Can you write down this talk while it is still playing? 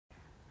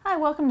Hi,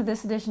 welcome to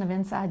this edition of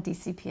Inside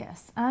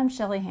DCPS. I'm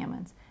Shelly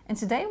Hammons, and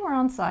today we're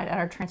on site at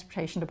our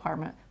Transportation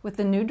Department with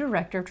the new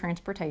Director of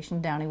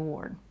Transportation, Downey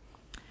Ward.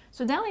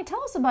 So Downey,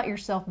 tell us about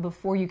yourself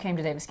before you came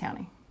to Daviess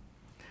County.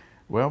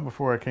 Well,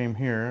 before I came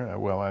here,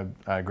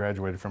 I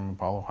graduated from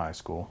Apollo High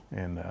School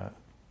in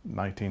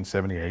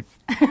 1978,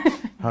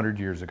 100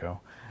 years ago,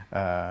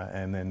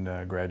 and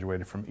then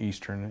graduated from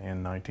Eastern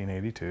in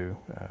 1982,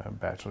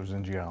 bachelor's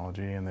in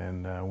geology, and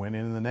then went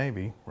into the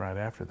Navy right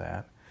after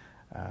that.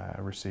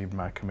 I received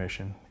my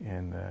commission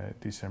in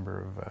December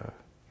of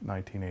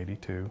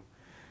 1982,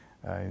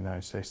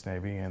 United States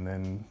Navy, and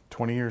then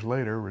 20 years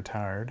later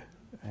retired,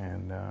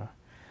 and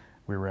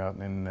we were out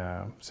in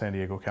San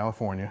Diego,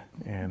 California,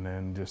 and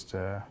then just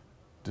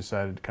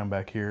decided to come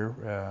back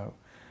here.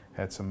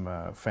 Had some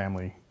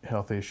family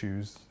health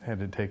issues had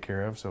to take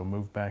care of, so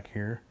moved back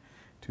here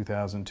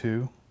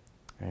 2002,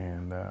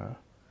 and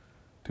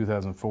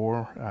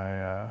 2004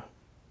 I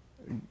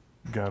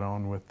got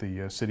on with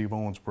the City of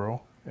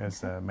Owensboro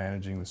as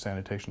managing the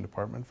sanitation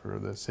department for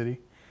the city,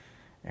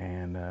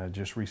 and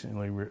just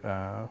recently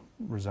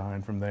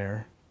resigned from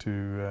there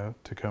to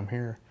come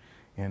here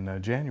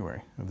in January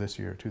of this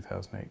year,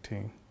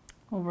 2018.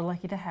 Well, we're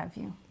lucky to have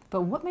you.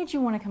 But what made you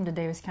want to come to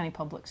Daviess County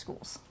Public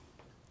Schools?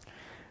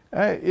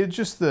 It's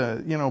just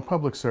the,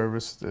 public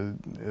service.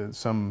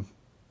 Some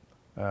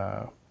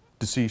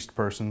deceased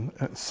person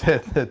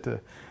said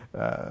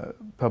that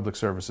public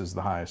service is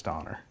the highest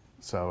honor.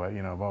 So,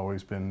 I've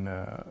always been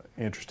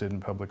interested in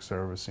public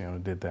service,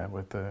 did that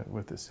with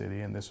the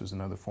city, and this was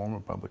another form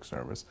of public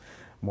service,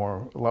 a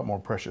lot more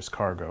precious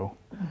cargo.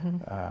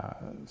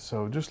 Mm-hmm.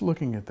 So just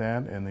looking at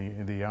that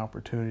and the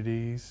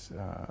opportunities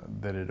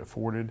that it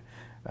afforded,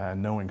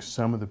 knowing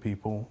some of the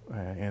people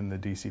in the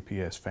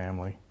DCPS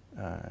family,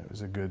 it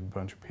was a good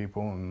bunch of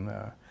people, and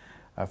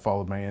I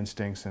followed my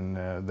instincts,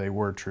 and they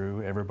were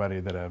true. Everybody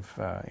that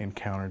I've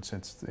encountered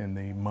since in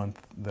the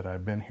month that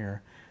I've been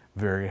here,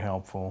 very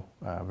helpful,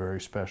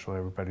 very special.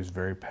 Everybody's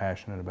very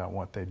passionate about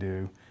what they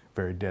do,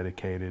 very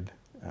dedicated.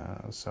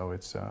 So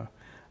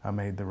I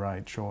made the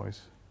right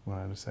choice when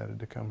I decided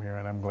to come here,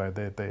 and I'm glad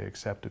that they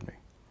accepted me.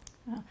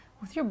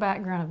 With your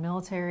background of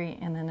military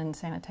and then in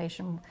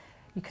sanitation,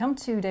 you come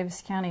to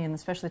Daviess County and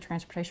especially the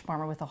Transportation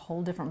Department with a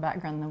whole different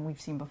background than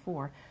we've seen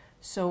before.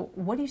 So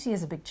what do you see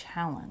as a big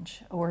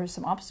challenge or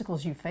some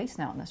obstacles you face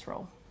now in this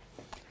role?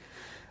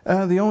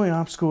 The only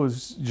obstacle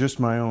is just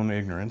my own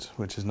ignorance,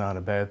 which is not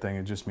a bad thing.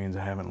 It just means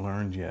I haven't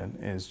learned yet.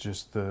 It's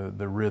just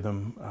the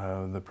rhythm,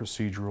 the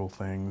procedural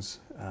things.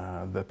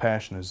 The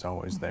passion is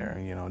always there,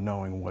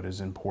 knowing what is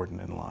important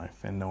in life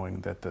and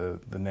knowing that the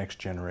next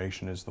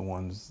generation is the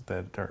ones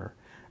that are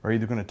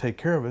either going to take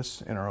care of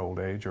us in our old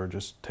age or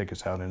just take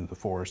us out into the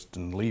forest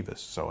and leave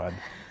us. So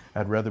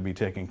I'd rather be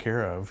taken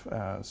care of.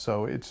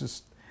 So it's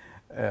just,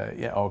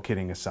 all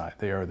kidding aside,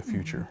 they are the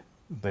future. Mm-hmm.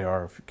 They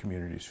are a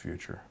community's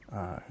future.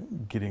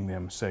 Getting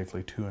them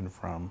safely to and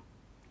from,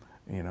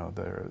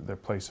 their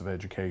place of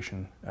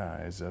education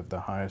is of the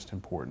highest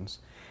importance,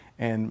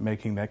 and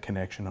making that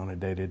connection on a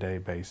day-to-day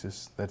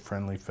basis, that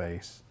friendly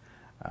face,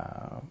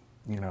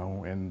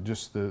 and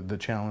just the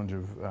challenge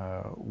of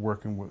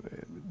working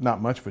with,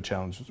 not much of a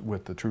challenge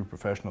with the true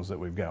professionals that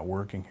we've got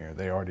working here.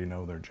 They already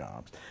know their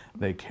jobs.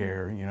 They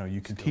care.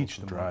 You can teach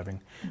them driving,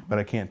 mm-hmm. but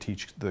I can't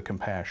teach the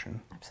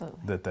compassion.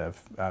 Absolutely. That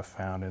I've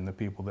found in the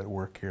people that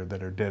work here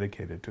that are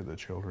dedicated to the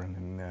children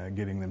and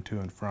getting them to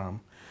and from.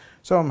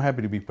 So I'm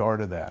happy to be part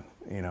of that,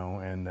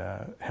 and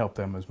help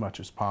them as much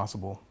as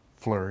possible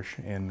flourish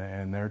in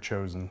their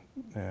chosen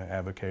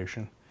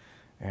avocation.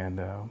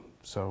 And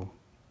so,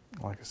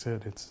 like I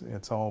said,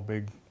 it's all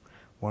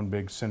one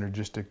big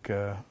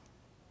synergistic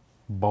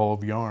ball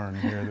of yarn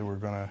here that we're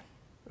going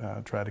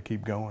to try to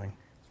keep going.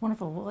 It's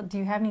wonderful. Well, do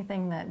you have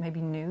anything that may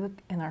be new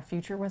in our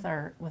future with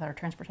our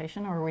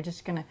transportation, or are we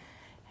just going to,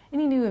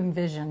 any new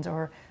envisions,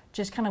 or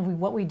just kind of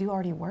what we do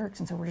already works,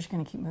 and so we're just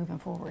going to keep moving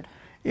forward?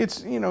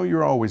 It's,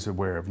 you're always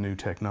aware of new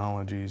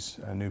technologies,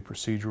 new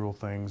procedural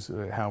things,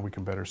 how we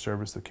can better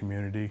service the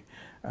community.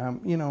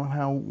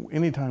 How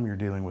anytime you're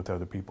dealing with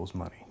other people's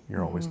money,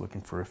 you're mm-hmm. always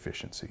looking for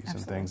efficiencies. Absolutely.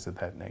 And things of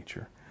that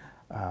nature.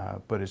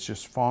 But it's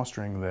just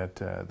fostering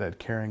that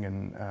caring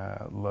and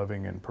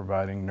loving and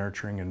providing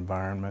nurturing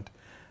environment,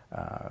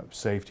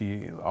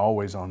 safety,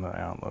 always on the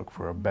outlook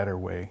for a better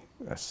way,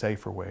 a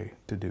safer way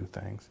to do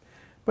things.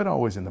 But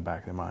always in the back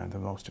of their mind, the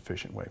most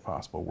efficient way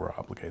possible. We're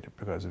obligated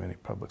because of any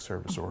public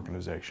service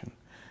organization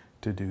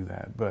to do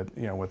that, but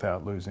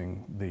without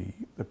losing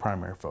the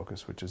primary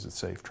focus, which is the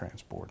safe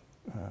transport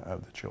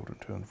of the children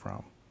to and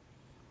from.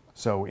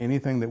 So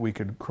anything that we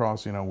could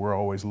cross, we're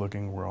always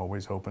looking, we're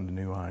always open to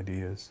new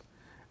ideas,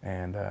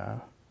 and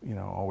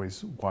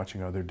always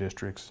watching other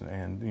districts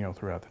and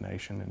throughout the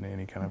nation and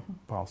any kind of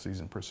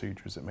policies and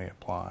procedures that may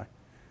apply.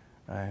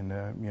 And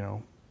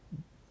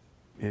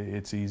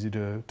it's easy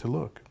to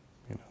look.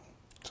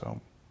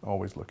 So,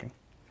 always looking.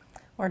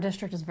 Well, our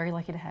district is very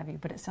lucky to have you,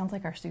 but it sounds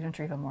like our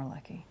students are even more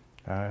lucky.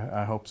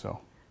 I hope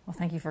so. Well,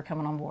 thank you for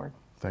coming on board.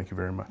 Thank you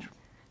very much.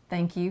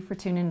 Thank you for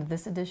tuning in to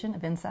this edition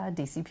of Inside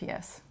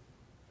DCPS.